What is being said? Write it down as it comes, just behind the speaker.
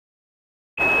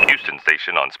Houston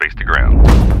station on Space to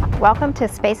Ground. Welcome to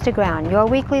Space to Ground, your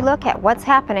weekly look at what's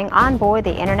happening on board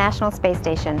the International Space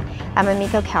Station. I'm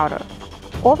Amika Kauder.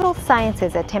 Orbital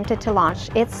Sciences attempted to launch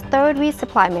its third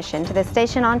resupply mission to the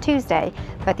station on Tuesday,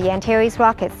 but the Antares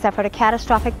rocket suffered a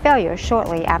catastrophic failure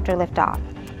shortly after liftoff.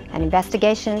 An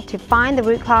investigation to find the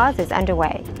root cause is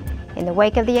underway. In the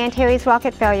wake of the Antares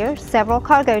rocket failure, several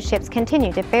cargo ships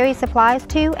continue to ferry supplies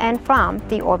to and from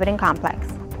the orbiting complex.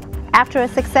 After a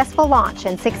successful launch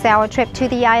and 6-hour trip to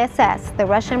the ISS, the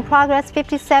Russian Progress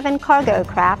 57 cargo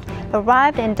craft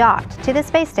arrived and docked to the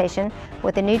space station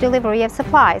with a new delivery of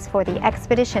supplies for the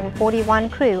Expedition 41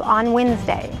 crew on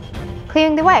Wednesday.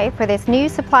 Clearing the way for this new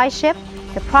supply ship,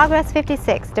 the Progress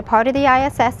 56 departed the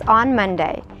ISS on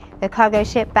Monday. The cargo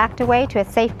ship backed away to a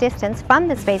safe distance from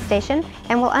the space station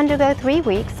and will undergo 3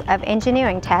 weeks of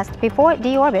engineering tests before it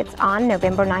deorbits on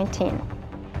November 19.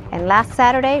 And last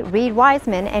Saturday, Reid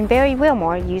Wiseman and Barry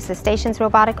Wilmore used the station's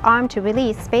robotic arm to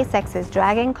release SpaceX's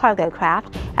Dragon cargo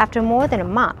craft after more than a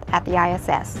month at the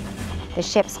ISS. The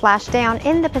ship splashed down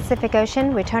in the Pacific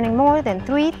Ocean, returning more than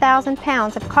 3,000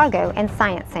 pounds of cargo and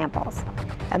science samples.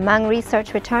 Among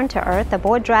research returned to Earth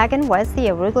aboard Dragon was the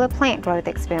arugula plant growth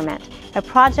experiment, a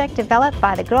project developed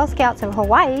by the Girl Scouts of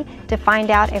Hawaii to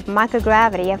find out if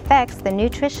microgravity affects the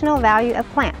nutritional value of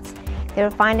plants. Their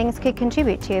findings could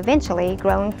contribute to eventually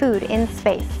growing food in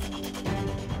space.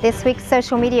 This week's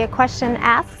social media question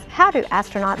asks, how do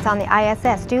astronauts on the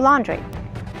ISS do laundry?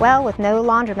 Well, with no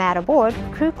laundromat aboard,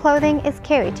 crew clothing is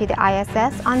carried to the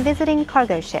ISS on visiting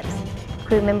cargo ships.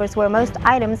 Crew members wear most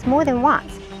items more than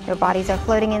once. Their bodies are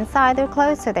floating inside their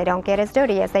clothes so they don't get as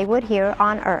dirty as they would here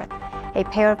on Earth. A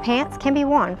pair of pants can be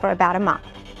worn for about a month.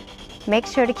 Make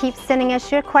sure to keep sending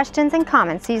us your questions and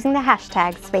comments using the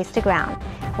hashtag #SpaceToGround.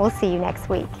 We'll see you next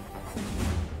week.